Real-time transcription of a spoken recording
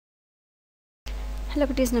Hello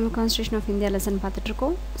குட்டீஸ், நம்ம constitution of India lesson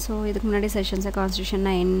பார்த்துட்ருக்கோம். ஸோ இதுக்கு முன்னாடி செஷன்ஸை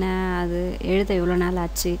கான்ஸ்டியூஷன்னா என்ன, அது எழுத எவ்வளோ நாள்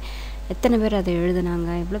ஆச்சு, எத்தனை பேர் அதை எழுதுனாங்க,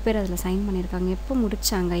 எவ்வளோ பேர் அதில் சைன் பண்ணியிருக்காங்க, எப்போ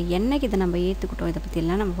முடித்தாங்க, என்னைக்கு இதை நம்ம ஏற்றுக்கிட்டோம், இதை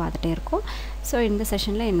பற்றியெல்லாம் நம்ம பார்த்துட்டே இருக்கோம். ஸோ இந்த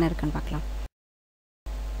செஷனில் என்ன இருக்குன்னு பார்க்கலாம்.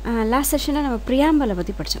 லாஸ்ட் செஷனில் நம்ம ப்ரியாம்பலை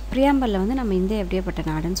பற்றி படித்தோம். ப்ரியாம்பலில் வந்து நம்ம இந்தியா எப்படியாப்பட்ட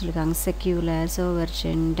நாடுன்னு சொல்லியிருக்காங்க. செக்யூலர்,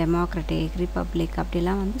 சோவர்ஜின், டெமோக்ராட்டிக், ரிப்பப்ளிக்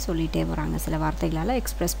அப்படிலாம் வந்து சொல்லிகிட்டே போகிறாங்க, சில வார்த்தைகளால்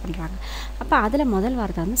எக்ஸ்ப்ரெஸ் பண்ணுறாங்க. அப்போ அதில் முதல்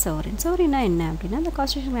வார்த்தை வந்து சோவரின். சோவரின்னா என்ன அப்படின்னா, அந்த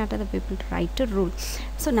constitution matter the people right to rule.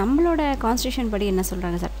 So நம்மளோட கான்ஸ்டியூஷன் படி என்ன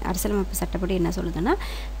சொல்கிறாங்க, அரசியலமைப்பு சட்டப்படி என்ன சொல்லுதுன்னா,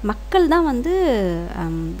 மக்கள் தான் வந்து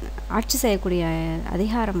ஆட்சி செய்யக்கூடிய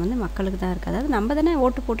அதிகாரம் வந்து மக்களுக்கு தான் இருக்குது. அதாவது நம்ம தானே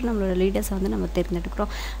ஓட்டு போட்டு நம்மளோட லீடர்ஸை வந்து நம்ம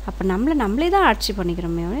தேர்ந்தெடுக்கிறோம். அப்போ நம்மளே தான் ஆட்சி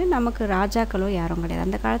பண்ணிக்கிறோமே, நமக்கு ராஜாக்களோ யாரும் கிடையாது.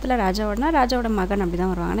 அந்த காலத்தில் ராஜாவோட மகன் அப்படி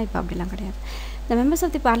தான் வருவாங்க. ஆனால் இப்போ அப்படிலாம் கிடையாது. The members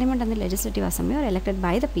of the parliament and the legislative assembly are elected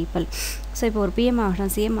by the people. So இப்போ ஒரு பிஎம்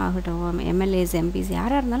ஆகட்டும், சிஎம் ஆகட்டும், எம்எல்ஏஸ், எம்பிஸ்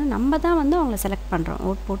யாராக இருந்தாலும் நம்ம தான் வந்து அவங்கள செலக்ட் பண்ணுறோம்,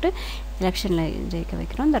 ஓட் போட்டு எலெக்ஷனில் ஜெயிக்க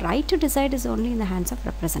வைக்கிறோம். The right to decide is only in the hands of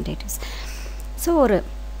representatives. So ஒரு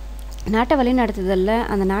நாட்டை வழிநடத்துதலில்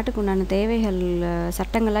அந்த நாட்டுக்கு உண்டான தேவைகள்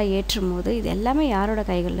சட்டங்களாக ஏற்றும் போது இது எல்லாமே யாரோட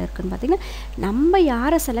கைகளில் இருக்குதுன்னு பார்த்திங்கன்னா, நம்ம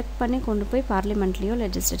யாரை செலக்ட் பண்ணி கொண்டு போய் பார்லிமெண்ட்லேயோ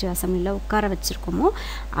லெஜிஸ்லேட்டிவ் அசம்பிளியில் உட்கார வச்சுருக்கோமோ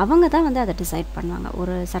அவங்க தான் வந்து அதை டிசைட் பண்ணுவாங்க.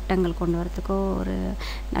 ஒரு சட்டங்கள் கொண்டு வரத்துக்கோ, ஒரு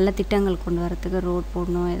நல்ல திட்டங்கள் கொண்டு வரத்துக்கு, ரோட்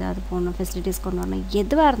போடணும், ஏதாவது போடணும், ஃபெசிலிட்டிஸ் கொண்டு வரணும்,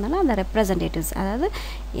 எதுவாக இருந்தாலும் அந்த ரெப்ரசன்டேட்டிவ்ஸ், அதாவது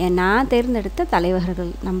நான் தேர்ந்தெடுத்த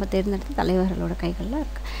தலைவர்கள், நம்ம தேர்ந்தெடுத்த தலைவர்களோட கைகளில்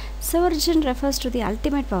இருக்குது. சோவர்ஜின் refers to the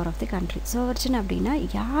ultimate power of the country. சோவர்ஜின் அப்படின்னா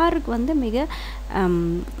யாருக்கு வந்து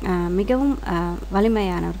மிகவும்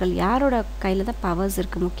வலிமையானவர்கள், யாரோட கையில் தான் பவர்ஸ்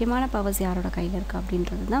இருக்குது, முக்கியமான பவர்ஸ் யாரோட கையில் இருக்குது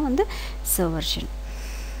அப்படின்றது தான் வந்து சோவர்ஜின்.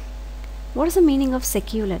 What is the meaning of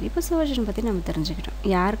secular? இப்போ சோவர்ஜின் பற்றி நம்ம தெரிஞ்சுக்கிட்டோம்.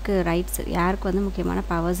 யாருக்கு ரைட்ஸ், யாருக்கு வந்து முக்கியமான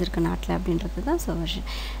பவர்ஸ் இருக்குது நாட்டில் அப்படின்றது தான் சோவர்ஜின்.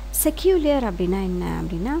 செக்யூலர் அப்படின்னா என்ன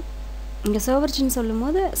அப்படின்னா, இங்கே சோவர்ஜின் சொல்லும்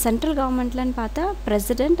போது சென்ட்ரல் கவர்மெண்ட்லன்னு பார்த்தா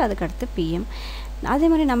பிரசிடெண்ட், அதுக்கடுத்து பிஎம். அதே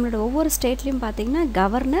மாதிரி நம்மளோட ஒவ்வொரு ஸ்டேட்லேயும் பார்த்திங்கன்னா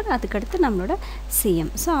கவர்னர், அதுக்கடுத்து நம்மளோட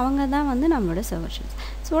சிஎம். ஸோ அவங்க தான் வந்து நம்மளோட சோவர்ஜின்ஸ்.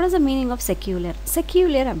 So what is the meaning of secular?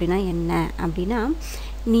 Secular அப்படின்னா என்ன அப்படின்னா,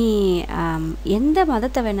 நீ எந்த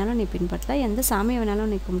மதத்தை வேணாலும் நீ பின்பற்றலாம், எந்த சாமியை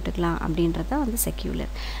வேணாலும் நீ கும்பிட்டுக்கலாம் அப்படின்றது தான் வந்து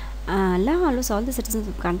secular. law allows all the citizens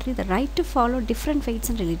of the country the right to follow different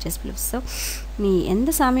faiths and religious beliefs. So நீ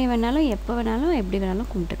எந்த சாமியை வேணாலும், எப்போ வேணாலும், எப்படி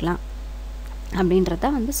வேணாலும் கும்பிட்டுக்கலாம் அப்படின்றது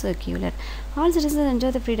தான் வந்து secular. All citizens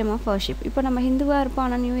enjoy the freedom of worship. இப்போ நம்ம ஹிந்துவாக இருப்போம்,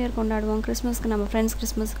 ஆனால் நியூ இயர் கொண்டாடுவோம். கிறிஸ்மஸ்க்கு நம்ம ஃப்ரெண்ட்ஸ்,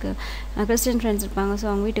 கிறிஸ்மஸ்க்கு கிறிஸ்டின் ஃப்ரெண்ட்ஸ் இருப்பாங்க, ஸோ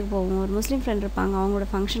அவங்க வீட்டுக்கு போவோம். ஒரு முஸ்லீம் ஃப்ரெண்ட் இருப்பாங்க, அவங்களோட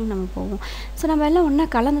ஃபங்க்ஷனுக்கு நம்ம போவோம். ஸோ நம்ம எல்லாம் ஒன்றா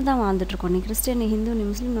கலந்து தான் வாழ்ந்துட்டுருக்கோம். நீ கிறிஸ்டின், நீ ஹிந்து, நீ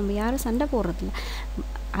முஸ்லீம், நம்ம யாரும் சண்டை போடுறதில்ல.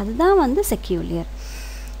 அதுதான் வந்து secular.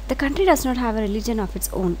 The country does not have a religion of its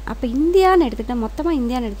own. அப்போ இந்தியான்னு எடுத்துக்கிட்டால், மொத்தமாக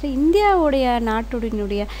இந்தியான்னு எடுத்துகிட்டு இந்தியாவுடைய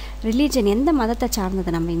நாட்டுடைய ரிலீஜன் எந்த மதத்தை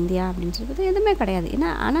சார்ந்தது நம்ம இந்தியா அப்படின்னு சொல்லிட்டு எதுவுமே கிடையாது. ஏன்னா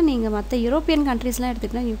ஆனால் நீங்கள் மற்ற யூரோப்பியன் கண்ட்ரீஸ்லாம்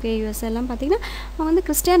எடுத்துக்கிட்டால், யூகே, யூஎஸ்ஏ எல்லாம் பார்த்திங்கன்னா அவங்க வந்து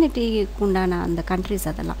கிறிஸ்டியானிட்டிக்கு உண்டான அந்த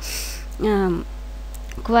கண்ட்ரிஸ், அதெல்லாம்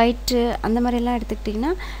குவைட்டு அந்த மாதிரிலாம்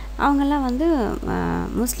எடுத்துக்கிட்டிங்கன்னா அவங்கெல்லாம் வந்து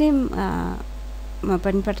முஸ்லீம்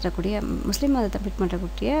பின்பற்றக்கூடிய, முஸ்லீம் மதத்தை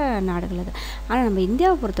பின்பற்றக்கூடிய நாடுகள் அது. ஆனால் நம்ம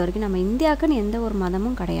இந்தியாவை பொறுத்த வரைக்கும் நம்ம இந்தியாவுக்குன்னு எந்த ஒரு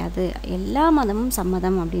மதமும் கிடையாது, எல்லா மதமும்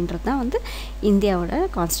சம்மதம் அப்படின்றது தான் வந்து இந்தியாவோட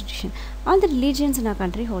constitution. All the religions in our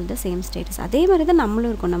country hold the same status. அதே மாதிரி தான்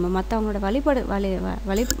நம்மளும் இருக்கும். நம்ம மற்றவங்களோட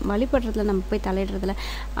வழிபடுறதுல நம்ம போய் தலையிடுறதுல,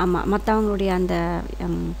 ஆமாம், மற்றவங்களுடைய அந்த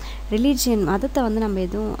ரிலீஜியன் மதத்தை வந்து நம்ம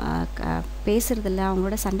எதுவும் பேசுகிறதில்ல,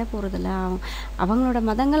 அவங்களோட சண்டை போடுறதில்ல. அவங்களோட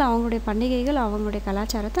மதங்கள், அவங்களுடைய பண்டிகைகள், அவங்களுடைய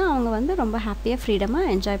கலாச்சாரத்தை அவங்க வந்து ரொம்ப ஹாப்பியாக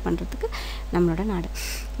ஃப்ரீடமாக என்ஜாய் பண்ணுறதுக்கு நம்மளோட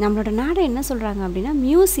நாடு என்ன சொல்கிறாங்க அப்படின்னா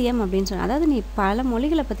மியூசியம் அப்படின்னு சொல்கிறாங்க. அதாவது நீ பல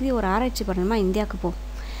மொழிகளை பற்றி ஒரு ஆராய்ச்சி பண்ணணுமா, இந்தியாவுக்கு போ.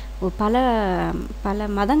 பல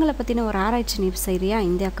மதங்களை பற்றின ஒரு ஆராய்ச்சி நீ செய்கிறியா,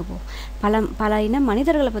 இந்தியாவுக்கு போ. பல இன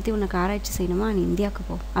மனிதர்களை பற்றி உனக்கு ஆராய்ச்சி செய்யணுமா, நீ இந்தியாவுக்கு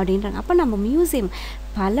போ அப்படின்றாங்க. அப்போ நம்ம மியூசியம்,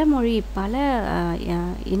 பல மொழி, பல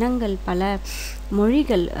இனங்கள், பல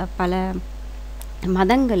மொழிகள், பல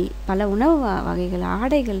மதங்கள், பல உணவு வகைகள்,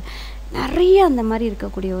 ஆடைகள், நிறைய அந்த மாதிரி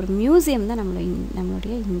இருக்கக்கூடிய ஒரு மியூசியம் தான்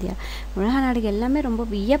நம்மளுடைய இந்தியா. உலக நாடுகள் எல்லாமே ரொம்ப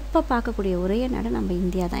வியப்பாக பார்க்கக்கூடிய ஒரே நாடு நம்ம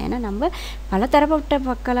இந்தியா தான். ஏன்னா நம்ம பல தரப்பட்ட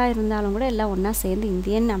மக்களாக இருந்தாலும் கூட எல்லாம் ஒன்றா சேர்ந்து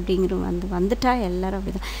இந்தியன் அப்படிங்கிற வந்துட்டா எல்லோரும்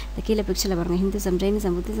அப்படி தான். இந்த கீழே பிக்சரில் பாருங்கள், ஹிந்துசம்,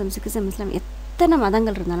 ஜெயினிசம், புத்திசம், சிக்கிசம், இஸ்லாம், எத்தனை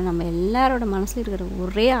மதங்கள் இருந்தாலும் நம்ம எல்லாரோட மனசில் இருக்கிற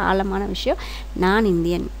ஒரே ஆழமான விஷயம் நான்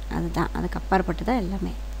இந்தியன். அதுதான், அதுக்கு அப்பாற்பட்டு தான்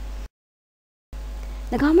எல்லாமே.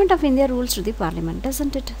 The government of India rules to the parliament,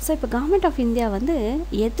 doesn't it? So இப்போ கவர்மெண்ட் ஆஃப் இந்தியா வந்து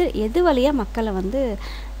எது வழியாக மக்களை வந்து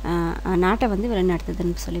நாட்டை வந்து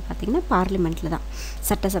வழிநடத்துதுன்னு சொல்லி பார்த்திங்கன்னா பார்லிமெண்ட்டில் தான்.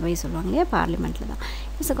 சட்டசபை சொல்லுவாங்க இல்லையா, பார்லிமெண்ட்டில் தான்.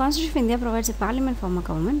 So constitution of India provides parliament form of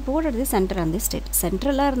government board at the centre and the state.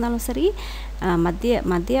 சென்ட்ரலாக இருந்தாலும் சரி, மத்திய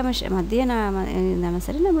இருந்தாலும்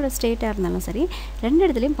சரி, நம்மளோட ஸ்டேட்டாக இருந்தாலும் சரி, ரெண்டு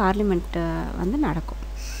இடத்துலையும் பார்லிமெண்ட் வந்து நடக்கும்.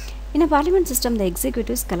 In a parliament system, the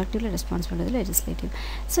executive is collectively responsible to the legislative.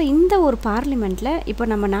 So, இந்த ஒரு பார்லிமெண்ட்டில் இப்போ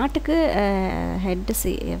நம்ம நாட்டுக்கு ஹெட்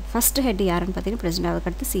ஃபஸ்ட்டு ஹெட் யாருன்னு பார்த்தீங்கன்னா பிரசிடென்ட்,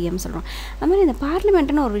 அதுக்கடுத்து சிஎம் சொல்கிறோம். அது மாதிரி இந்த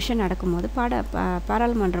பார்லிமெண்ட்டுன்னு ஒரு விஷயம் நடக்கும்போது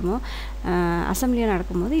பாராளுமன்றமோ அசம்பிளியோ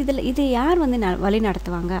நடக்கும்போது இது யார் வந்து வழி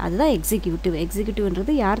நடத்துவாங்க, அதுதான்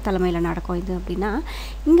எக்ஸிக்யூட்டிவ்ன்றது யார் தலைமையில் நடக்கும் இது அப்படின்னா,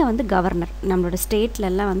 இங்கே வந்து கவர்னர், நம்மளோட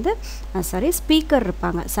ஸ்டேட்லெல்லாம் வந்து ஸ்பீக்கர்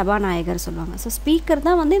இருப்பாங்க, சபாநாயகர் சொல்லுவாங்க. ஸோ ஸ்பீக்கர்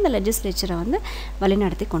தான் வந்து இந்த லெஜிஸ்லேச்சரை வந்து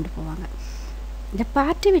வழிநடத்தி கொண்டு போவாங்க. The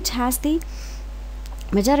party which has the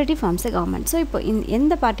majority forms the government. So இப்போ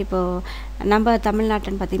எந்த பார்ட்டி, இப்போது நம்ம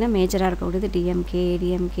தமிழ்நாட்டுன்னு பார்த்திங்கன்னா மேஜராக இருக்கக்கூடியது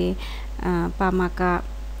டிஎம்கே, பாமக,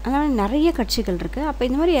 அதனால் நிறைய கட்சிகள் இருக்குது. அப்போ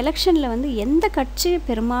இந்த மாதிரி எலெக்ஷனில் வந்து எந்த கட்சி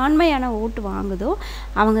பெரும்பான்மையான ஓட்டு வாங்குதோ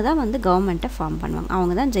அவங்க தான் வந்து கவர்மெண்ட்டை ஃபார்ம் பண்ணுவாங்க.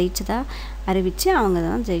 அவங்க தான் ஜெயிச்சதா அறிவித்து அவங்க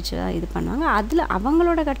தான் ஜெயிச்சதா இது பண்ணுவாங்க. அதில்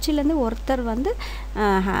அவங்களோட கட்சியிலேருந்து ஒருத்தர் வந்து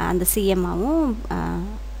அந்த சிஎம்மாவும்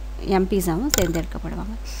எம்பிஸாகவும்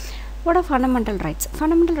தேர்ந்தெடுக்கப்படுவாங்க. What are fundamental rights?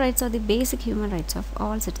 Fundamental rights are the basic human rights of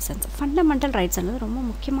all citizens. Fundamental rights என்பது ரொம்ப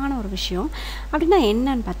முக்கியமான ஒரு விஷயம். அப்படின்னா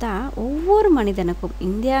என்னன்னு பார்த்தா, ஒவ்வொரு மனிதனுக்கும்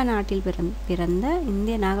இந்தியா நாட்டில் பிறந்த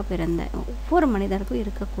இந்தியனாக பிறந்த ஒவ்வொரு மனிதனுக்கும்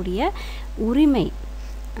இருக்கக்கூடிய உரிமை,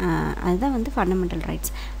 அதுதான் வந்து ஃபண்டமெண்டல்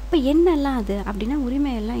ரைட்ஸ். இப்போ என்னெல்லாம் அது அப்படின்னா,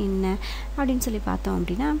 உரிமையெல்லாம் என்ன அப்படின்னு சொல்லி பார்த்தோம்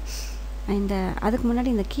அப்படின்னா, அதுக்கு முன்னாடி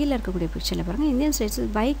இந்த கீழே இருக்கக்கூடிய பிக்சரில் பாருங்கள், Indian states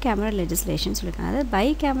by cameral legislation சொல்லியிருக்காங்க. அதாவது பை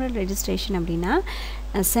கேமரல் லெஜிஸ்லேஷன் அப்படின்னா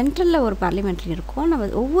சென்ட்ரலில் ஒரு பார்லிமெண்ட்ரி இருக்கும், நம்ம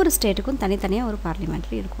ஒவ்வொரு ஸ்டேட்டுக்கும் தனித்தனியாக ஒரு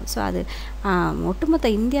பார்லிமெண்ட்ரி இருக்கும். ஸோ அது ஒட்டுமொத்த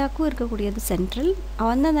இந்தியாவுக்கும் இருக்கக்கூடியது சென்ட்ரல்,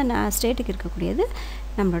 அந்தந்த ஸ்டேட்டுக்கு இருக்கக்கூடியது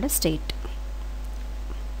நம்மளோட ஸ்டேட்.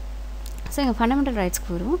 ஸோ எங்கள் ஃபண்டமெண்டல்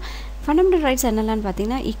ரைட்ஸ்க்கு வருவோம். ஃபண்டமெண்டல் ரைட்ஸ் என்னெல்லாம்னு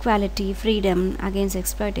பார்த்தீங்கன்னா, equality, freedom against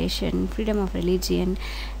exploitation, freedom of religion,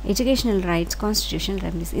 educational rights, constitutional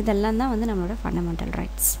remedies, இதெல்லாம் தான் வந்து நம்மளோட ஃபண்டமெண்டல்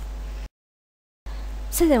ரைட்ஸ்.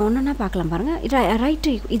 ஸோ இதை ஒன்றுன்னா பார்க்கலாம் பாருங்கள்.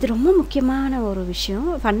 ரைட்டு, இது ரொம்ப முக்கியமான ஒரு விஷயம்.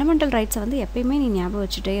 ஃபண்டமெண்டல் ரைட்ஸை வந்து எப்பயுமே நீ ஞாபகம்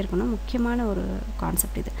வச்சுட்டே இருக்கணும், முக்கியமான ஒரு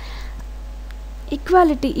கான்செப்ட் இது.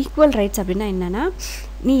 ஈக்குவாலிட்டி, ஈக்குவல் ரைட்ஸ் அப்படின்னா என்னென்னா,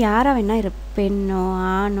 நீ யாராக வேணால் பெண்ணோ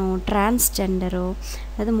ஆணோ டிரான்ஸ்ஜெண்டரோ,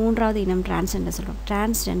 அதாவது மூன்றாவது இனம் டிரான்ஸ்ஜெண்டர் சொல்கிறோம்,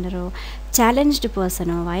 டிரான்ஸ்ஜெண்டரோ சேலஞ்ச்டு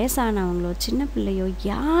பர்சனோ சின்ன சின்ன பிள்ளையோ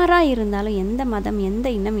யாராக இருந்தாலும், எந்த மதம் எந்த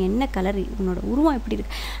இனம் என்ன கலர் உன்னோட உருவம் எப்படி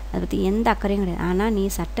இருக்குது அதை பற்றி எந்த அக்கறையும் கிடையாது. ஆனால் நீ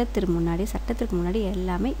சட்டத்திற்கு முன்னாடி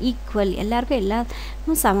எல்லாமே ஈக்குவல், எல்லாருக்கும்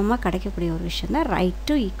எல்லாரும் சமமாக கிடைக்கக்கூடிய ஒரு விஷயம் தான் ரைட்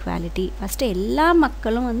டு ஈக்குவாலிட்டி. ஃபஸ்ட்டு எல்லா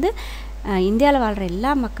மக்களும் வந்து இந்தியாவில் வாழ்கிற எல்லா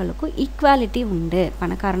மக்களுக்கும் ஈக்குவாலிட்டி உண்டு.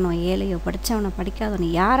 பணக்காரனோ ஏழையோ படித்தவனோ படிக்காதவனோ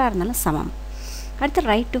யாராக இருந்தாலும் சமம். அடுத்து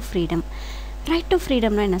right to freedom. Right to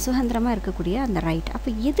ஃப்ரீடம்னா என்ன? சுதந்திரமாக இருக்கக்கூடிய அந்த ரைட். அப்போ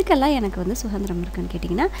எதுக்கெல்லாம் எனக்கு வந்து சுதந்திரம் இருக்குன்னு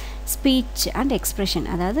கேட்டிங்கன்னா, ஸ்பீச் அண்ட் எக்ஸ்ப்ரெஷன்.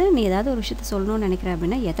 அதாவது நீ ஏதாவது ஒரு விஷயத்தை சொல்லணும்னு நினைக்கிற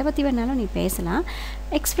அப்படின்னா எதை பற்றி வேணாலும் நீ பேசலாம்,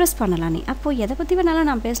 எக்ஸ்ப்ரெஸ் பண்ணலாம். நீ அப்போது எதை பற்றி வேணாலும்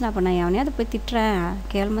நான் பேசலாம். அப்போ நான் எவனையாவது போய்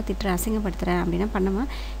கேவலமாக திட்டுறேன், அசிங்கப்படுத்துகிறேன் அப்படின்னா பண்ணுமா?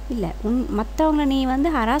 இல்லை. மற்றவங்கள நீ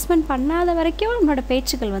வந்து ஹராஸ்மெண்ட் பண்ணாத வரைக்கும் உன்னோட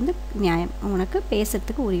பேச்சுக்கள் வந்து நியாயம், உனக்கு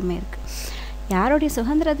பேசுறதுக்கு உரிமை இருக்குது. யாரோடைய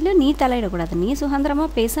சுதந்திரத்தில் நீ தலையிடக்கூடாது. நீ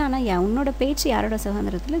சுதந்திரமாக பேச, ஆனால் உன்னோட பேச்சு யாரோட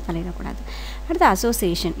சுதந்திரத்தில் தலையிடக்கூடாது. அடுத்து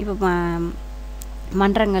அசோசியேஷன். இப்போ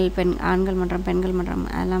மன்றங்கள், ஆண்கள் மன்றம், பெண்கள் மன்றம்,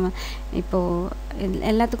 எல்லாம் இப்போது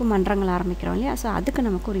எல்லாத்துக்கும் மன்றங்கள் ஆரம்பிக்கிறோம் இல்லையா? ஸோ அதுக்கு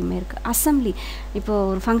நமக்கு உரிமை இருக்குது. அசம்பிளி. இப்போது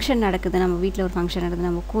ஒரு ஃபங்க்ஷன் நடக்குது, நம்ம வீட்டில் ஒரு ஃபங்க்ஷன் நடக்குது,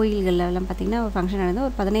 நம்ம கோயில்களெல்லாம் பார்த்திங்கன்னா ஒரு ஃபங்க்ஷன் நடக்குது,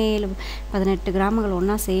 ஒரு 17-18 கிராமங்கள்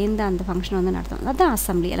ஒன்றா சேர்ந்து அந்த ஃபங்க்ஷன் வந்து நடத்தும். அதுதான்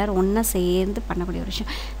அசம்பிளி. எல்லோரும் ஒன்றா சேர்ந்து பண்ணக்கூடிய ஒரு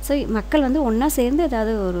விஷயம். ஸோ மக்கள் வந்து ஒன்றா சேர்ந்து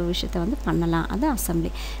ஏதாவது ஒரு விஷயத்த வந்து பண்ணலாம், அதுதான்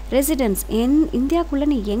அசம்பிளி. ரெசிடென்ஸ். இந்தியாவுக்குள்ளே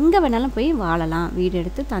நீ எங்கே வேணாலும் போய் வாழலாம், வீடு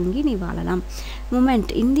எடுத்து தங்கி நீ வாழலாம். மூமெண்ட்.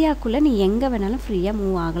 இந்தியாவுக்குள்ளே நீ எங்கே வேணாலும் ஃப்ரீயாக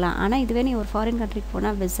மூவ் ஆகலாம். ஆனால் இதுவே நீ ஒரு ஃபாரின் கண்ட்ரிக்கு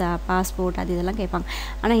போனால் விசா, பாஸ்போர்ட் அது இதெல்லாம் கேட்பாங்க.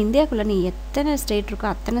 ஆனால் இந்தியாவுக்குள்ளே நீ எத்தனை ஸ்டேட் இருக்கோ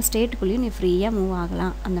அத்தனை ஸ்டேட்டுக்குள்ளேயும் நீ ஃப்ரீயாக மூவ்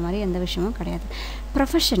ஆகலாம். அந்த மாதிரி எந்த விஷயமும் கிடையாது.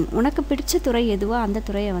 ப்ரொஃபஷன். உனக்கு பிடிச்ச துறை எதுவோ அந்த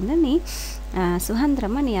துறையை வந்து நீ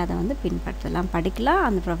சுதந்திரமாக நீ அதை வந்து பின்பற்றலாம், படிக்கலாம்,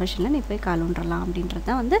 அந்த ப்ரொஃபஷனில் நீ போய் காலூன்றலாம். அப்படின்றது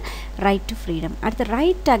தான் வந்து ரைட் டு ஃப்ரீடம். அடுத்து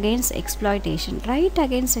right against exploitation. Right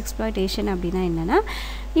against exploitation அப்படின்னா என்னென்னா,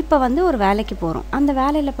 இப்போ வந்து ஒரு வேலைக்கு போகிறோம், அந்த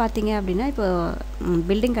வேலையில் பார்த்தீங்க அப்படின்னா, இப்போ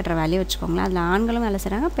பில்டிங் கட்டுற வேலையை வச்சுக்கோங்களேன், அதில் ஆண்களும் வேலை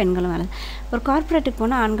செய்கிறாங்க, பெண்களும் வேலை. ஒரு கார்ப்பரேட்டுக்கு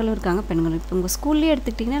போனால் ஆண்களும் இருக்காங்க, பெண்களும். இப்போ உங்கள் ஸ்கூல்லேயே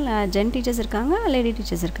எடுத்துக்கிட்டிங்கன்னா ஜென் டீச்சர்ஸ் இருக்காங்க, லேடி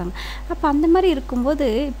டீச்சர்ஸ் இருக்காங்க. அப்போ அந்த மாதிரி இருக்கும்போது,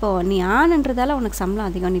 இப்போது நீ ஆண்ன்றதால உனக்கு சம்பளம்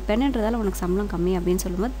அதிகம், நீ பெண்ன்றதால உனக்கு சம்பளம் கம்மி அப்படின்னு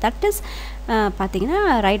சொல்லும்போது தட் இஸ் பார்த்திங்கன்னா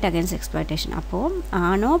ரைட் அகெயின்ஸ்ட் எக்ஸ்ப்ளாய்டேஷன். அப்போது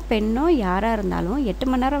ஆணோ பெண்ணோ யாராக இருந்தாலும் 8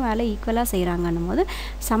 மணி நேரம் வேலை ஈக்குவலாக செய்கிறாங்கன்னும் போது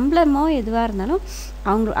சம்பளமோ எதுவாக இருந்தாலும்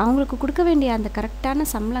அவங்களுக்கு கொடுக்க வேண்டிய அந்த கரெக்டான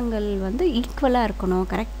சம்பளங்கள் வந்து ஈக்குவலாக இருக்கணும்,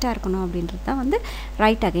 கரெக்டாக இருக்கணும். அப்படின்றது தான் வந்து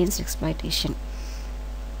ரைட் அகெயின்ஸ்ட் எக்ஸ்ப்ளாய்டேஷன்.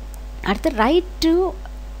 அடுத்து right to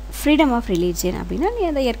freedom of religion அப்படின்னா நீ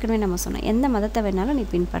அதை ஏற்கனவே நம்ம சொன்னோம், எந்த மதத்தை வேணாலும் நீ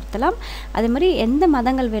பின்பற்றலாம். அதே மாதிரி எந்த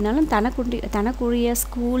மதங்கள் வேணாலும் தனக்குரிய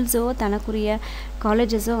ஸ்கூல்ஸோ தனக்குரிய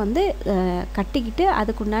காலேஜஸோ வந்து கட்டிக்கிட்டு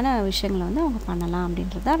அதுக்குண்டான விஷயங்களை வந்து அவங்க பண்ணலாம்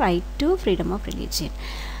அப்படின்றது தான் right to freedom of religion.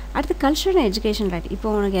 அடுத்து கல்ச்சரல் அண்ட் எஜுகேஷன் ரைட். இப்போ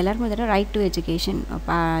உனக்கு எல்லாருமே தெரியும் ரைட் டு எஜுகேஷன்.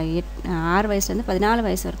 6 வயசுலேருந்து 14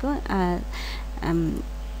 வயசு வரைக்கும்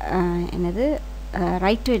என்னது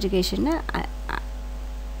ரைட் டு எஜுகேஷன்னு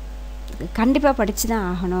கண்டிப்பாக படித்து தான்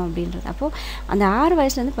ஆகணும் அப்படின்றது. அப்போது அந்த 6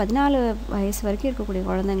 வயசுலேருந்து 14 வயசு வரைக்கும் இருக்கக்கூடிய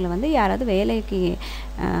குழந்தைங்களை வந்து யாராவது வேலைக்கு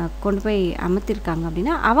கொண்டு போய் அமர்த்திருக்காங்க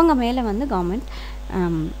அப்படின்னா அவங்க மேலே வந்து கவர்மெண்ட்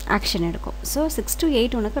ஆக்ஷன் எடுக்கும். ஸோ 6 to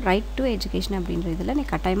 8 உனக்கு ரைட் டு எஜுகேஷன் அப்படின்ற இதில் நீ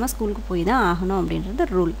கட்டாயமாக ஸ்கூலுக்கு போய் தான் ஆகணும் அப்படின்றது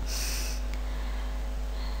ரூல்.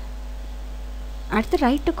 அடுத்து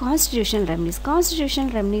right to constitutional remedies.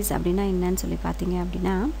 Constitutional remedies அப்படின்னா என்னன்னு சொல்லி பார்த்தீங்க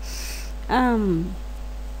அப்படின்னா,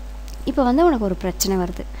 இப்போ வந்து உனக்கு ஒரு பிரச்சனை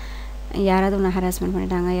வருது, யாராவது உன்னை ஹராஸ்மெண்ட்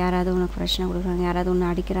பண்ணிட்டாங்க, யாராவது உனக்கு பிரச்சனை கொடுக்குறாங்க, யாராவது உன்னை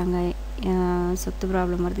அடிக்கிறாங்க, சொத்து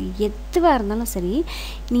ப்ராப்ளம் வருது, எதுவாக இருந்தாலும் சரி,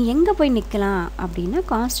 நீ எங்கே போய் நிற்கலாம் அப்படின்னா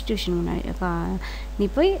கான்ஸ்டிடியூஷன் முன்னாடி நீ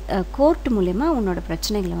போய் கோர்ட் மூலமா உன்னோட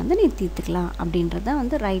பிரச்சனைகளை வந்து நீ தீர்த்துக்கலாம் அப்படின்றது தான்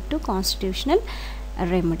வந்து right to constitutional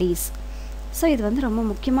remedies. So இது வந்து ரொம்ப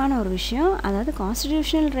முக்கியமான ஒரு விஷயம். அதாவது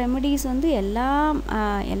கான்ஸ்டிடியூஷனல் ரெமடிஸ் வந்து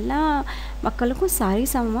எல்லா மக்களுக்கும்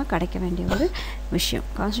சரிசமமாக கிடைக்க வேண்டிய ஒரு விஷயம்.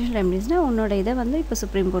 கான்ஸ்டிடியூஷனல் ரெமடிஸ்னால் உன்னோட இதை வந்து இப்போ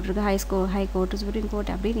சுப்ரீம் கோர்ட் இருக்குது, ஹை கோர்ட்டு, சுப்ரீம்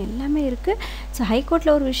கோர்ட் அப்படின்னு எல்லாமே இருக்குது. ஸோ ஹை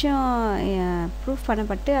கோர்ட்டில் ஒரு விஷயம் ப்ரூஃப்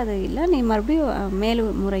பண்ணப்பட்டு அது இல்லை, நீ மறுபடியும்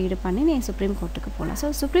மேல்முறையீடு பண்ணி நீ சுப்ரீம் கோர்ட்டுக்கு போகலாம். ஸோ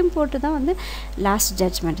சுப்ரீம் கோர்ட்டு தான் வந்து லாஸ்ட்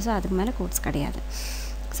ஜட்ஜ்மெண்ட். ஸோ அதுக்கு மேலே கோர்ட்ஸ் கிடையாது.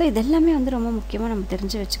 ஸோ இதெல்லாமே வந்து ரொம்ப முக்கியமாக நம்ம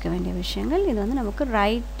தெரிஞ்சு வச்சுக்க வேண்டிய விஷயங்கள். இது வந்து நமக்கு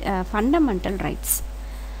fundamental rights.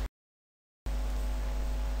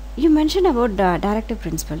 You mention about directive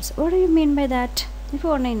principles. What to you mean by that? இப்போ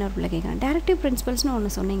ஒன்று இன்னொரு பிள்ளை கேட்குறேன், டைரக்டிவ் பிரின்சிபல்ஸ்னு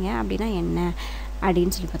ஒன்று சொன்னீங்க அப்படின்னா என்ன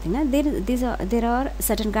அப்படின்னு சொல்லி பார்த்தீங்கன்னா, there are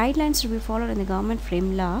certain guidelines to be followed in the government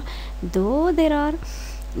frame law, though there are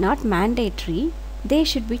not mandatory, they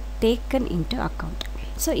should be taken into account.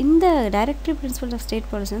 So இந்த directive principles of state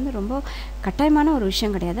policy வந்து ரொம்ப கட்டாயமான ஒரு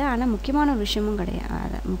விஷயம் கிடையாது, ஆனால் முக்கியமான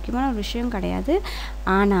ஒரு விஷயம் கிடையாது.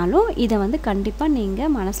 ஆனாலும் இதை வந்து கண்டிப்பாக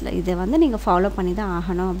நீங்கள் மனசில் இதை வந்து நீங்கள் ஃபாலோ பண்ணி தான்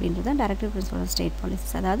ஆகணும் அப்படின்றது தான் directive principal of state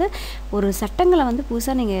policies. அதாவது ஒரு சட்டங்களை வந்து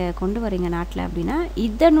புதுசாக நீங்கள் கொண்டு வரீங்க நாட்டில் அப்படின்னா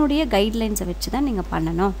இதனுடைய கைட்லைன்ஸை வச்சு தான் நீங்கள்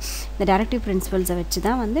பண்ணணும். இந்த டைரக்டிவ் பிரின்சிபல்ஸை வச்சு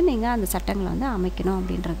தான் வந்து நீங்கள் அந்த சட்டங்களை வந்து அமைக்கணும்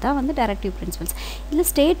அப்படின்றது தான் வந்து டைரக்டிவ் பிரின்சிபல்ஸ். இல்லை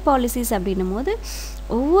ஸ்டேட் பாலிசிஸ் அப்படின்னும் போது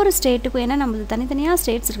ஒவ்வொரு ஸ்டேட்டுக்கும், ஏன்னா நம்மளுக்கு தனித்தனியாக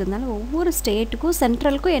ஸ்டேட்ஸ் இருக்கிறதுனால ஒவ்வொரு ஸ்டேட்டுக்கும்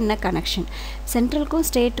சென்ட்ரலுக்கும் என்ன கனெக்ஷன், சென்ட்ரலுக்கும்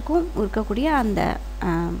ஸ்டேட்டுக்கும் இருக்கக்கூடிய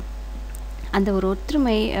அந்த ஒரு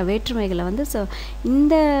வேற்றுமைகளை வந்து ஸோ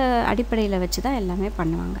இந்த அடிப்படையில் வச்சு தான் எல்லாமே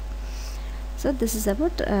பண்ணுவாங்க. So this is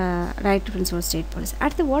about right to principal state policy.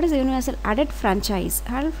 அடுத்து what is universal adult franchise.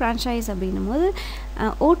 Adult franchise அப்படின்னும் போது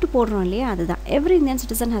ஓட்டு போடுறோம் இல்லையா, அதுதான். Every Indian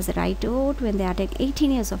citizen has right to vote when they attain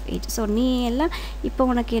 18 years of age. So நீ எல்லாம் இப்போ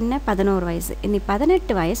உனக்கு என்ன 11 வயசு, நீ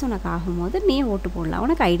 18 வயசு உனக்கு ஆகும்போது நீ ஓட்டு போடலாம்.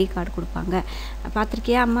 உனக்கு ஐடி கார்டு கொடுப்பாங்க.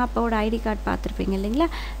 பார்த்துருக்கியா, அம்மா அப்பாவோட ஐடி கார்டு பார்த்துருப்பீங்க இல்லைங்களா.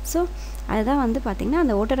 ஸோ அதுதான் வந்து பார்த்திங்கன்னா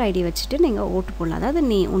அந்த ஓட்டர் ஐடி வச்சுட்டு நீங்கள் ஓட்டு போடலாம். அதாவது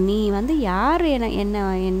நீ வந்து யார்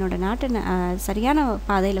என்னோட நாட்டை சரியான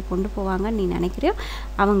பாதையில் கொண்டு போவாங்கன்னு நீ நினைக்கிறியோ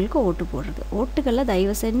அவங்களுக்கு ஓட்டு போடுறது. ஓட்டுகளில்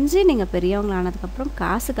தயவு செஞ்சு நீங்கள் பெரியவங்களானதுக்கப்புறம்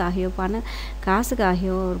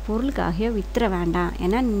காசுக்காகியோ ஒரு பொருளுக்காகியோ வித்துற வேண்டாம்.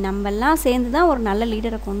 ஏன்னா நம்மெல்லாம் சேர்ந்து தான் ஒரு நல்ல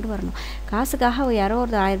லீடரை கொண்டு வரணும். காசுக்காக யாரோ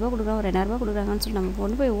ஒரு 1000 ரூபா கொடுக்குறாங்க, ஒரு 2000 ரூபா கொடுக்குறாங்கன்னு சொல்லி நம்ம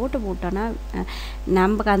கொண்டு போய் ஓட்டு போட்டோன்னா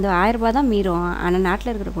நமக்கு அந்த 1000 ரூபா தான் மீறும். ஆனால்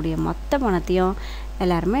நாட்டில் இருக்கக்கூடிய மொத்த பணத்தையும்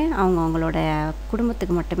எல்லாருமே அவங்களோட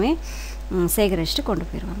குடும்பத்துக்கு மட்டுமே சேகரிச்சுட்டு கொண்டு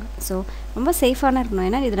போயிடுவாங்க. ஸோ ரொம்ப சேஃபான இருக்கணும்.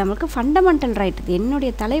 ஏன்னா இது நம்மளுக்கு ஃபண்டமெண்டல் ரைட். இது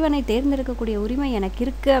என்னுடைய தலைவனை தேர்ந்தெடுக்கக்கூடிய உரிமை எனக்கு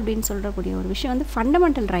இருக்குது அப்படின்னு சொல்கிறக்கூடிய ஒரு விஷயம் வந்து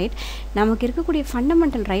ஃபண்டமெண்டல் ரைட். நமக்கு இருக்கக்கூடிய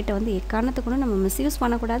ஃபண்டமெண்டல் ரைட்டை வந்து எக்காரணத்தை கூட நம்ம மிஸ்யூஸ்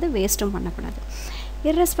பண்ணக்கூடாது, வேஸ்ட்டும் பண்ணக்கூடாது.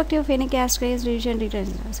 irrespective of any caste, race, religion,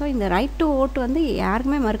 so இந்த ரைட் டு ஓட்டு வந்து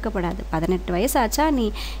யாருக்குமே மறுக்கப்படாது. 18 வயசு ஆச்சா நீ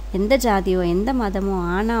எந்த ஜாதியோ எந்த மதமோ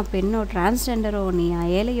ஆணா பெண்ணோ டிரான்ஸ்ஜெண்டரோ நீ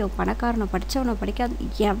ஏழையோ பணக்காரனோ படித்தவனோ படிக்காத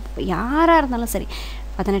யாராக இருந்தாலும் சரி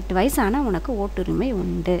 18 வயசு ஆனால் உனக்கு ஓட்டுரிமை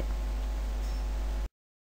உண்டு.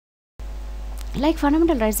 Like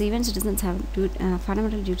fundamental rights, even citizens have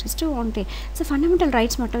fundamental duties to own day. So fundamental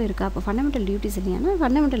rights மட்டும் இருக்கா, அப்போ ஃபண்டமெண்டல் டியூட்டிஸ் இல்லையானா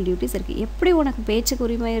ஃபண்டமெண்டல் டியூட்டிஸ் இருக்குது. எப்படி உனக்கு பேச்சுக்கு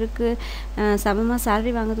உரிமை இருக்குது, சமமாக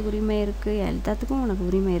சேலரி வாங்கிறதுக்கு உரிமை இருக்குது, எல்லாத்துக்கும் உனக்கு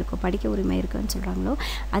உரிமை இருக்கும், படிக்க உரிமை இருக்குதுன்னு சொல்கிறாங்களோ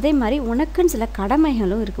அதே மாதிரி உனக்குன்னு சில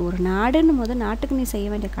கடமைகளும் இருக்குது. ஒரு நாடுன்னு போது நாட்டுக்கு நீ செய்ய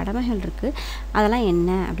வேண்டிய கடமைகள் இருக்குது. அதெல்லாம்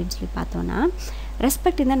என்ன அப்படின்னு சொல்லி பார்த்தோன்னா,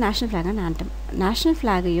 ரெஸ்பெக்ட் இந்த national flag and anthem. National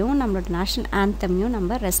ஃப்ளாகையும் நம்மளோட நேஷ்னல் ஆந்தமையும்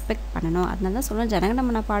நம்ம ரெஸ்பெக்ட் பண்ணணும். அதனால தான் சொல்லுவோம்,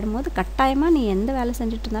 ஜனகணமன பாடும்போது கட்டாயமாக நீ எந்த வேலை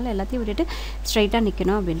செஞ்சுட்டு இருந்தாலும் எல்லாத்தையும் விட்டுட்டு ஸ்ட்ரைட்டாக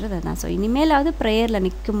நிற்கணும் அப்படின்றது தான். ஸோ இனிமேலாவது ப்ரேயரில்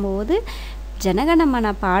நிற்கும்போது ஜனகணமன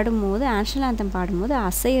பாடும்போது நேஷனல் ஆந்தம் பாடும்போது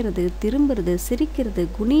அசைகிறது, திரும்புறது, சிரிக்கிறது,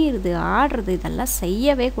 குனியிறது, ஆடுறது இதெல்லாம்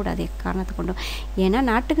செய்யவே கூடாது எக்காரணத்தை கொண்டும். ஏன்னா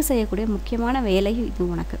நாட்டுக்கு செய்யக்கூடிய முக்கியமான வேலை இது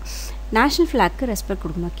உனக்கு. நேஷ்னல் ஃப்ளாக்கு ரெஸ்பெக்ட்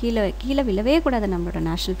கொடுக்கணும். கீழே விழவே கூடாது நம்மளோட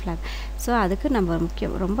நேஷ்னல் ஃப்ளாக். ஸோ அதுக்கு நம்ம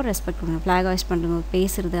ரொம்ப ரெஸ்பெக்ட் கொடுக்கணும். ஃப்ளாக் ஹாய்ஸ்ட் பண்ணுறது,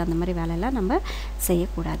 பேசுகிறது, அந்த மாதிரி வேலையெல்லாம் நம்ம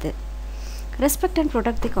செய்யக்கூடாது. Respect and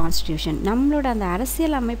protect the constitution. நம்மளோட அந்த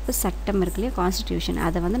அரசியல் அமைப்பு சட்டம் இருக்கு இல்லையா, கான்ஸ்டியூஷன்,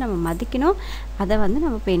 அதை நம்ம மதிக்கணும், அதை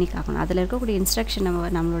நம்ம பேணி காக்கணும். அதில் இருக்கக்கூடிய இன்ஸ்ட்ரக்ஷன்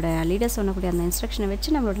நம்மளோட லீடர்ஸ் சொல்லக்கூடிய அந்த இன்ஸ்ட்ரக்ஷனை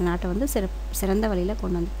வச்சு நம்மளோட நாட்டை சிறந்த வழியில்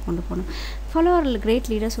கொண்டு போகணும். Follow our great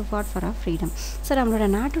leaders who ஃபாட் for R freedom. So நம்மளோட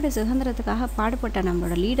நாட்டுடைய சுதந்திரத்துக்காக பாடுபட்ட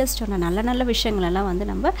நம்மளோட லீடர்ஸ் சொன்ன நல்ல விஷயங்களெல்லாம்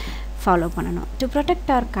நம்ம ஃபாலோ பண்ணணும். To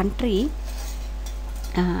protect our country,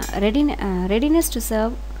 readiness to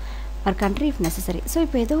serve our country if necessary. So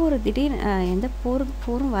இப்போ ஏதோ ஒரு திடீர் எந்த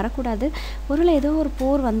போரும் வரக்கூடாது. ஒருவேளை ஏதோ ஒரு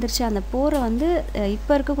போர் வந்துருச்சு, அந்த போரை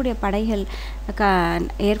இப்போ இருக்கக்கூடிய படைகள்,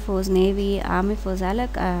 ஏர்ஃபோர்ஸ், நேவி, ஆர்மி ஃபோர்ஸால்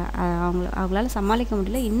அவங்களால சமாளிக்க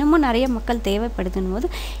முடியல, இன்னமும் நிறைய மக்கள் தேவைப்படுதுன்னு போது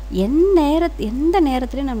எந்த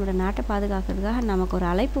நேரத்துலையும் நம்மளோட நாட்டை பாதுகாக்கிறதுக்காக நமக்கு ஒரு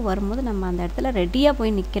அழைப்பு வரும்போது நம்ம அந்த இடத்துல ரெடியாக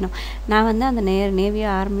போய் நிற்கணும். நான் அந்த நேவியோ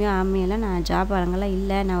ஆர்மியெல்லாம் நான் ஜாப் அங்கெல்லாம்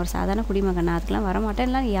இல்லை, நான் ஒரு சாதாரண குடிமகன், நான் அதுக்கெலாம்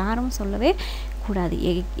வரமாட்டேன்லாம் யாரும் சொல்லவே கூடாது.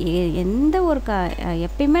 எந்த ஒரு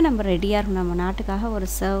எப்பயுமே நம்ம ரெடியாக இருக்கணும். நம்ம நாட்டுக்காக ஒரு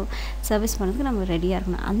சர்வீஸ் பண்ணுறதுக்கு நம்ம ரெடியாக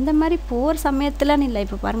இருக்கணும். அந்த மாதிரி போர் சமயத்துலன்னு இல்லை.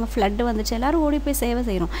 இப்போ பாருங்கள், ஃப்ளட்டு வந்துச்சு, எல்லோரும் ஓடி போய் சேவை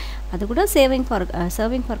செய்கிறோம். அது கூட சர்விங்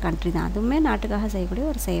ஃபார் கண்ட்ரி தான். அதுவுமே நாட்டுக்காக செய்யக்கூடிய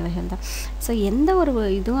ஒரு சேவைகள் தான். ஸோ எந்த ஒரு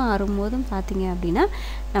இதுவும் வரும்போதும் பார்த்தீங்க அப்படின்னா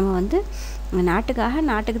நம்ம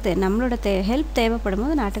நாட்டுக்கு நம்மளோட ஹெல்ப் தேவைப்படும்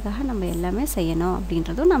போது நாட்டுக்காக நம்ம எல்லாமே செய்யணும்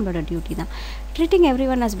அப்படின்றதும் நம்மளோட டியூட்டி தான். Treating every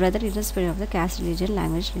one as brother irrespective of the caste, religion,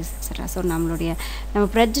 language, etcetera. So நம்ம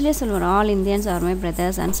ப்ரெட்ஜ்லேயே சொல்லுவோம், all Indians are my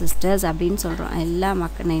brothers and sisters அப்படின்னு சொல்கிறோம். எல்லா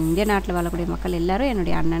மக்கள், இந்திய நாட்டில் வாழக்கூடிய மக்கள் எல்லாரும்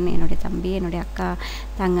என்னுடைய அண்ணன், என்னுடைய தம்பி, என்னுடைய அக்கா,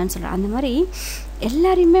 தங்கன்னு சொல்கிறோம். அந்த மாதிரி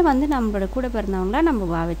எல்லாரையுமே நம்மளோட கூட பிறந்தவங்களாம்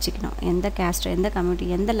நம்ம வச்சுக்கணும். எந்த கேஸ்ட், எந்த கம்யூனிட்டி,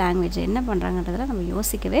 எந்த லாங்குவேஜ், என்ன பண்ணுறாங்கன்றதெல்லாம் நம்ம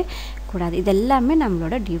யோசிக்கவே கூடாது. இது எல்லாமே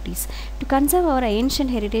நம்மளோட duties. To conserve our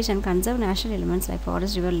ancient heritage and conserve national elements like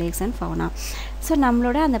forest, river, lakhs and fauna. So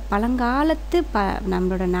நம்மளோட அந்த பழங்காலத்து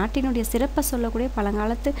நம்மளோட நாட்டினுடைய சிறப்பை சொல்லக்கூடிய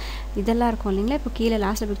பழங்காலத்து இதெல்லாம் இருக்கும் இல்லைங்களா. இப்போ கீழே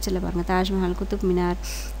லாஸ்ட் பிக்சரில் பாருங்கள், தாஜ்மஹால், குத்துப் மினார்,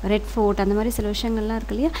 ரெட் ஃபோர்ட், அந்த மாதிரி சில விஷயங்கள்லாம்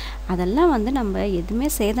இருக்கு இல்லையா. அதெல்லாம் நம்ம எதுவுமே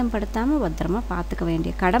சேதப்படுத்தாமல் பத்திரமா பார்த்துக்க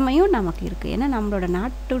வேண்டிய கடமையும் நமக்கு இருக்குது. ஏன்னா நம்மளோட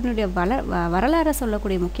நாட்டினுடைய வரலாறை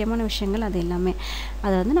சொல்லக்கூடிய முக்கியமான விஷயங்கள் அது எல்லாமே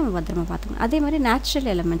அதை நம்ம பத்திரமா பார்த்துக்கணும். அதே மாதிரி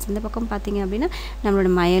நேச்சுரல் எலிமெண்ட்ஸ் இந்த பக்கம் பார்த்தீங்க அப்படின்னா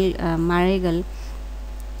நம்மளோட மழைகள்,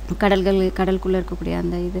 கடலுக்குள்ளே இருக்கக்கூடிய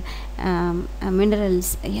அந்த மினரல்ஸ்,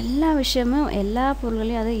 எல்லா விஷயமும், எல்லா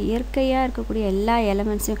பொருள்களையும், அது இயற்கையாக இருக்கக்கூடிய எல்லா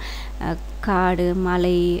எலமெண்ட்ஸையும், காடு,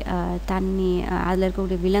 மலை, தண்ணி, அதில்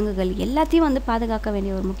இருக்கக்கூடிய விலங்குகள் எல்லாத்தையும் பாதுகாக்க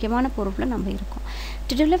வேண்டிய ஒரு முக்கியமான பொறுப்பில் நம்ம இருக்கோம்.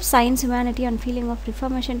 To develop science, humanity and feeling of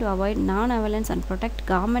reformation to avoid non-violence and protect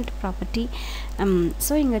government property.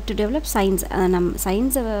 So இங்கே டு டெவலப் சயின்ஸ்,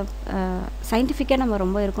 சயின்ஸை சயின்டிஃபிக்காக நம்ம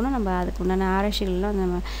ரொம்ப இருக்கணும். நம்ம அதுக்கு உண்டான ஆராய்ச்சிகள்லாம்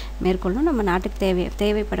நம்ம மேற்கொள்ளணும். நம்ம நாட்டுக்கு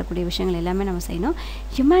தேவைப்படக்கூடிய விஷயங்கள் எல்லாமே நம்ம செய்யணும்.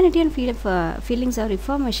 Humanity and feelings of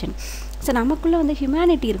reformation. So நமக்குள்ளே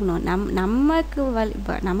ஹியூமனிட்டி இருக்கணும்.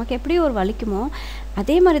 நமக்கு எப்படி ஒரு வலிக்குமோ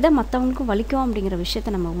அதே மாதிரி தான் மற்றவங்களுக்கும் வலிக்கும் அப்படிங்கிற விஷயத்த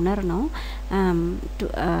நம்ம உணரணும்.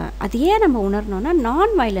 அது ஏன் நம்ம உணரணும்னா,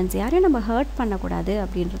 நான் வைலன்ஸ், யாரையும் நம்ம ஹர்ட் பண்ணக்கூடாது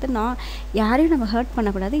அப்படின்றது. யாரையும் நம்ம ஹர்ட்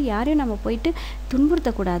பண்ணக்கூடாது, யாரையும் நம்ம போயிட்டு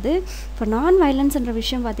துன்புறுத்தக்கூடாது. இப்போ நான் வைலன்ஸ்ன்ற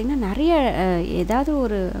விஷயம் பார்த்திங்கன்னா நிறைய, ஏதாவது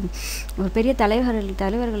ஒரு பெரிய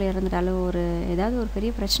தலைவர்கள் இறந்துட்டாலும், ஏதாவது ஒரு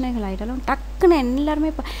பெரிய பிரச்சனைகள் ஆகிட்டாலும் டக்குன்னு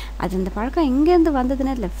எல்லாருமே அது அந்த பழக்கம் எங்கேருந்து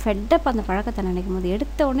வந்ததுன்னு இல்லை, ஃபெட்டப் அந்த பழக்கத்தை நினைக்கும் போது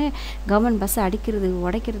எடுத்தோடனே கவர்மெண்ட் பஸ்ஸை அடிக்கிறது,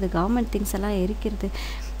 உடைக்கிறது, கவர்மெண்ட் திங்ஸ் எல்லாம் எரிக்கிறது,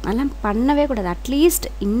 அதெல்லாம் பண்ணவே கூடாது. அட்லீஸ்ட்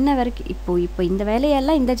இன்ன வரைக்கும் இப்போ இந்த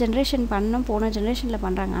வேலையெல்லாம் இந்த ஜென்ரேஷன் போன ஜென்ரேஷனில்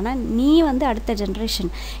பண்ணுறாங்க. ஆனால் நீ அடுத்த ஜென்ரேஷன்,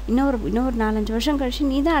 இன்னொரு 4-5 வருஷம் கழிச்சு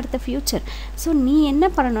நீ தான் அடுத்த ஃப்யூச்சர். ஸோ நீ என்ன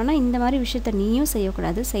பண்ணணும்னா, இந்த மாதிரி விஷயத்த நீயும்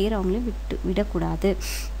செய்யக்கூடாது, செய்கிறவங்களையும் விடக்கூடாது.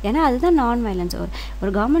 ஏன்னா அதுதான் நான் வைலன்ஸ்.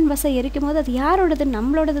 ஒரு கவர்மெண்ட் பஸ்ஸை எரிக்கும் போது அது யாரோடது?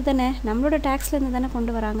 நம்மளோடது தானே, நம்மளோட டேக்ஸ்லேருந்து தானே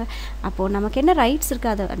கொண்டு வராங்க. அப்போது நமக்கு என்ன ரைட்ஸ்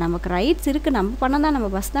இருக்காது? நமக்கு ரைட்ஸ் இருக்குது, நம்ம பண்ண தான், நம்ம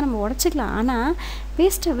பஸ் தான் நம்ம உடச்சிக்கலாம். ஆனால்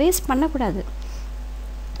வேஸ்ட் பண்ணக்கூடாது.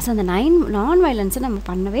 ஸோ அந்த நான் வைலன்ஸை நம்ம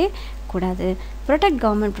பண்ணவே கூடாது. Protect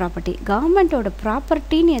government property. கவர்மெண்ட்டோட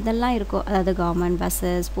ப்ராப்பர்ட்டின்னு எதெல்லாம் இருக்கோ, அதாவது government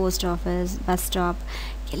buses, post office, bus stop,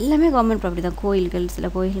 எல்லாமே கவர்மெண்ட் ப்ராப்பர்ட்டி தான். கோயில்கள், சில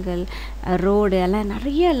கோயில்கள், ரோடு எல்லாம்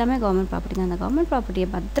எல்லாமே கவர்மெண்ட் ப்ராப்பர்ட்டி தான். அந்த கவர்மெண்ட் ப்ராப்பர்ட்டியை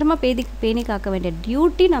பத்திரமா பேணி காக்க வேண்டிய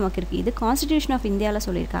டியூட்டி நமக்கு இருக்குது. இது கான்ஸ்டிடியூஷன் ஆஃப் இந்தியாவில்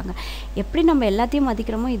சொல்லியிருக்காங்க. எப்படி நம்ம எல்லாத்தையும்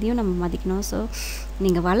மதிக்கிறோமோ இதையும் நம்ம மதிக்கணும். ஸோ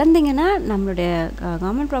நீங்கள் வளர்ந்தீங்கன்னா நம்மளுடைய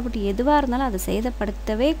கவர்மெண்ட் ப்ராப்பர்ட்டி எதுவாக இருந்தாலும் அதை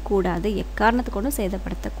சேதப்படுத்தவே கூடாது, எக்காரணத்துக்கு கொண்டும்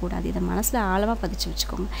சேதப்படுத்தக்கூடாது. இதை மனசில் ஆழமாக பதிச்சு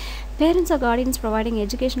வச்சுக்கோங்க. Parents R guardians providing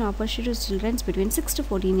education opportunities to children's between 6 to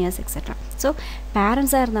 14 years, etcetera. So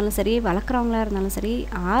பேரண்ட்ஸாக இருந்தாலும் சரி, வளர்க்குறவங்களாக இருந்தாலும் சரி,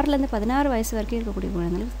 6லேருந்து 16 வயசு வரைக்கும் இருக்கக்கூடிய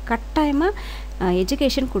குழந்தைங்களுக்கு கட்டாயமாக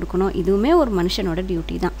எஜுகேஷன் கொடுக்கணும். இதுவுமே ஒரு மனுஷனோட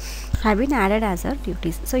டியூட்டி தான். Have been added as our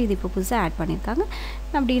duties. So இது இப்போ புதுசாக ஆட் பண்ணியிருக்காங்க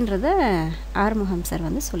அப்படின்றத ஆறுமுகம் சார்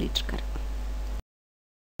வந்து சொல்லிகிட்ருக்காரு.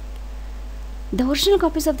 The original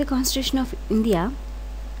copies of the Constitution of India,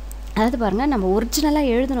 அதாவது பாருங்கள், நம்ம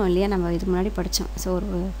ஒரிஜினலாக எழுதணும் இல்லையா, நம்ம இதுக்கு முன்னாடி படித்தோம். ஸோ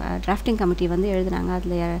ஒரு டிராஃப்டிங் கமிட்டி வந்து எழுதுனாங்க,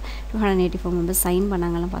 அதில் 284 மெம்பர்ஸ் சைன்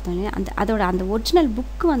பண்ணாங்கலாம் பார்த்தோம் இல்லையா. அந்த ஒரிஜினல்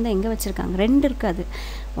புக்கு வந்து எங்கே வச்சுருக்காங்க? 2 இருக்குது. அது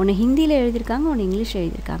ஒன்று ஹிந்தியில் எழுதியிருக்காங்க, ஒன்று இங்கிலீஷில்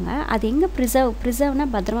எழுதியிருக்காங்க. அது எங்கே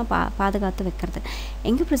ப்ரிசர்வ்னால் பத்திரமா பாதுகாத்து வைக்கிறது.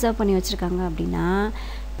 எங்கே ப்ரிசர்வ் பண்ணி வச்சுருக்காங்க அப்படின்னா,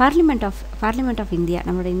 பார்லிமெண்ட் ஆஃப் இந்தியா,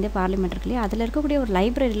 நம்மளோட இந்திய பார்லிமெண்ட் இருக்கு இல்லையா, அதில் இருக்கக்கூடிய ஒரு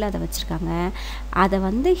லைப்ரரியில் அதை வச்சுருக்காங்க. அதை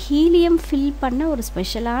வந்து ஹீலியம் ஃபில் பண்ண ஒரு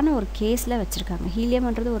ஸ்பெஷலான ஒரு கேஸில் வச்சுருக்காங்க.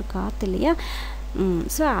 ஹீலியம்ன்றது ஒரு காற்று இல்லையா.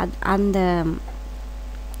 ஸோ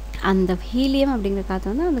அந்த ஹீலியம் அப்படிங்கிற காற்று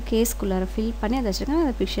வந்து அந்த கேஸ்க்குள்ளார ஃபில் பண்ணி அதை வச்சுருக்காங்க.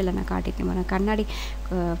 அந்த பிக்சரில் நான் காட்டியிருக்கேன், கண்ணாடி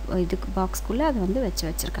இதுக்கு பாக்ஸ்க்குள்ளே அதை வந்து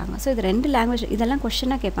வச்சுருக்காங்க. ஸோ இது 2 லாங்குவேஜ். இதெல்லாம்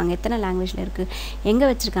கொஷனாக கேட்பாங்க. எத்தனை லாங்குவேஜில் இருக்குது, எங்கே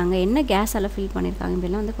வச்சுருக்காங்க, என்ன கேஸ் எல்லாம் ஃபில் பண்ணியிருக்காங்க,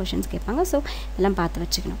 இப்படிலாம் வந்து கொஷின்ஸ் கேட்பாங்க. ஸோ இதெல்லாம் பார்த்து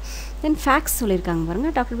வச்சுக்கணும். தென் ஃபேக்ட்ஸ் சொல்லியிருக்காங்க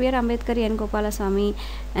பாருங்கள். Doctor B.R. Ambedkar, N. Gopalaswamy,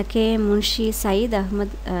 K. Munshi, Zayed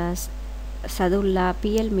Ahmed Saadulla,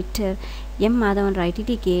 P.L. மிட்டர், M. Madhavan Rai,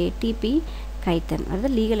 T.T. T.P. கைத்தன் அதாவது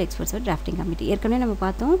லீகல் எக்ஸ்பர்ட்ஸ் டிராஃப்டிங் கமிட்டி. ஏற்கனவே நம்ம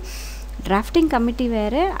பார்த்தோம், டிராஃப்டிங் கமிட்டி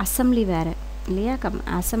வேறு, அசம்பிளி வேறு இல்லையா.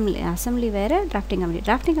 அசம்பிளி வேறு, டிராஃப்டிங்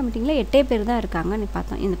கமிட்டிங்கில் 8 பேர் தான் இருக்காங்கன்னு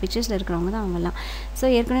பார்த்தோம். இந்த பிக்சர்ஸில் இருக்கிறவங்க தான் அவங்கெல்லாம். ஸோ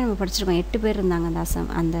ஏற்கனவே நம்ம படிச்சிருக்கோம், 8 பேர் இருந்தாங்க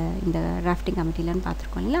இந்த டிராஃப்டிங் கமிட்டிலன்னு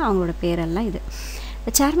பார்த்துருக்கோம் இல்லையா. அவங்களோட பேரெல்லாம் இது.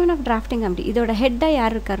 The chairman of drafting committee, இதோட ஹெட்டாக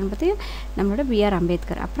யார் இருக்காருன்னு பார்த்து நம்மளோட B.R.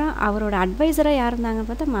 அம்பேத்கர். அப்புறம் அவரோட அட்வைசராக யார் இருந்தாங்கன்னு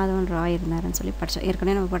பார்த்தா மாதவன் ராய் இருந்தாருன்னு சொல்லி படித்தோம்.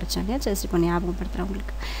 ஏற்கனவே நம்ம படித்தோம் இல்லையா. ஜஸ்ட் இப்போ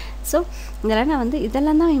ஞாபகப்படுத்துகிறவங்களுக்கு. ஸோ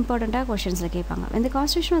இதெல்லாம் தான் இம்பார்ட்டண்ட்டாக கொஷின்ஸில் கேட்பாங்க. இந்த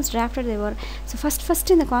constitution was drafted Thevar. So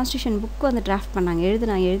first இந்த கான்ஸ்டியூஷன் புக்கு வந்து டிராஃப்ட் பண்ணாங்க,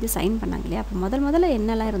 எழுதி சைன் பண்ணாங்க இல்லையா. அப்போ முதல்ல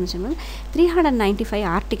என்னெல்லாம் இருந்துச்சுன்னு 395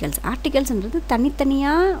 ஆர்டிகல்ஸ்ன்றது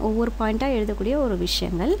தனித்தனியாக ஒவ்வொரு பாயிண்ட்டாக எழுதக்கூடிய ஒரு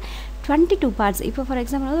விஷயங்கள். 22 பார்ட்ஸ். இப்போ ஃபார்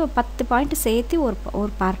எக்ஸாம்பிள் வந்து ஒரு 10 பாயிண்ட் சேர்த்து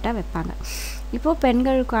ஒரு பார்ட்டாக வைப்பாங்க. இப்போது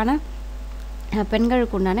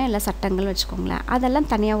பெண்களுக்கு உண்டான எல்லா சட்டங்கள் வச்சுக்கோங்களேன், அதெல்லாம்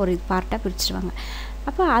தனியாக ஒரு பார்ட்டாக பிரிச்சுருவாங்க.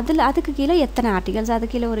 அப்போ அதுக்கு கீழே எத்தனை ஆர்டிகல்ஸ், அது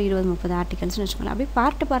கீழே ஒரு 20-30 ஆர்டிகல்ஸ்னு வச்சுக்கோங்களேன். அப்படி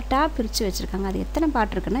பார்ட்டாக பிரித்து வச்சுருக்காங்க. அது எத்தனை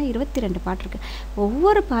பார்ட் இருக்குன்னா 22 பார்ட் இருக்குது.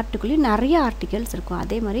 ஒவ்வொரு பார்ட்டுக்குள்ளேயும் நிறைய ஆர்டிகல்ஸ் இருக்கும்.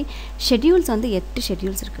 அதே மாதிரி ஷெட்யூல்ஸ் வந்து 8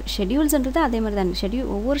 ஷெட்யூல்ஸ் இருக்குது. ஷெட்யூல்ஸ்ன்றது அதே மாதிரி தான்,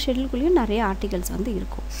 ஒவ்வொரு ஷெட்யூல்குள்ளேயும் நிறைய ஆர்டிகல்ஸ் வந்து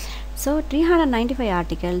இருக்கும். So 395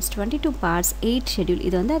 articles, 22 parts, 8 schedule.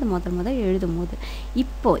 இது வந்து அது முதல் எழுதும் போது.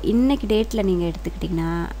 இப்போது இன்றைக்கி டேட்டில் நீங்கள்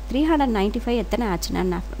எடுத்துக்கிட்டிங்கன்னா 395 எத்தனை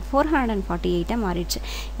ஆச்சுன்னா 448 மாறிடுச்சு.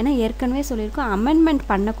 ஏன்னா ஏற்கனவே சொல்லியிருக்கோம், அமெண்ட்மெண்ட்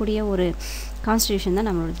பண்ணக்கூடிய ஒரு கான்ஸ்டியூஷன் தான்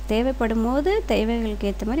நம்மளோட. தேவைப்படும் போது தேவைகளுக்கு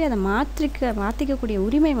ஏற்ற மாதிரி அதை மாற்றிக்கக்கூடிய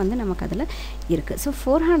உரிமை வந்து நமக்கு அதில் இருக்குது. ஸோ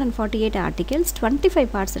 448 ஆர்டிகல்ஸ், 25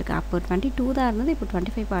 பார்ட்ஸ் இருக்குது. அப்போ 22 தான் இருந்தது, இப்போ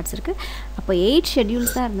 25 பார்ட்ஸ் இருக்குது. அப்போ 8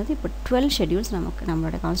 ஷெட்யூல்ஸ் தான் இருந்தது, இப்போ 12 ஷெட்யூல்ஸ்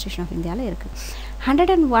நம்மளோட கான்ஸ்டியூஷன் ஆஃப் இந்தியாவில் இருக்குது.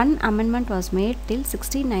 101 amendment was made till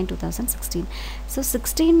 16/9/2016. So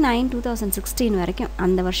 16/9/2016 வரைக்கும்,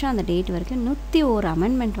 அந்த வருஷம் அந்த டேட் வரைக்கும் 101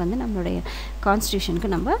 அமெண்ட்மெண்ட் வந்து நம்மளுடைய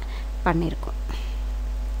கான்ஸ்டியூஷனுக்கு நம்ம பண்ணியிருக்கோம்.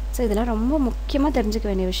 ஸோ இதெல்லாம் ரொம்ப முக்கியமாக தெரிஞ்சுக்க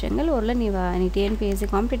வேண்டிய விஷயங்கள். ஒருவேளை நீ TNPSC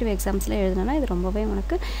காம்படிட்டிவ் எக்ஸாம்ஸில் எழுதுனா இது ரொம்பவே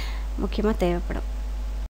உனக்கு முக்கியமாக தேவைப்படும்.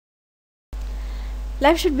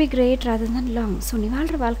 Life should be great rather than long. So நீ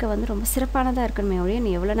வாழ்கிற வாழ்க்கை வந்து ரொம்ப சிறப்பானதாக இருக்கணுமே ஒழிய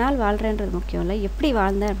நீ எவ்வளோ நாள் வாழ்கிறேன்றது முக்கியம் இல்லை, எப்படி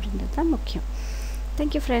வாழ்ந்த அப்படின்றது தான் முக்கியம்.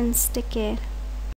 Thank you friends, take care.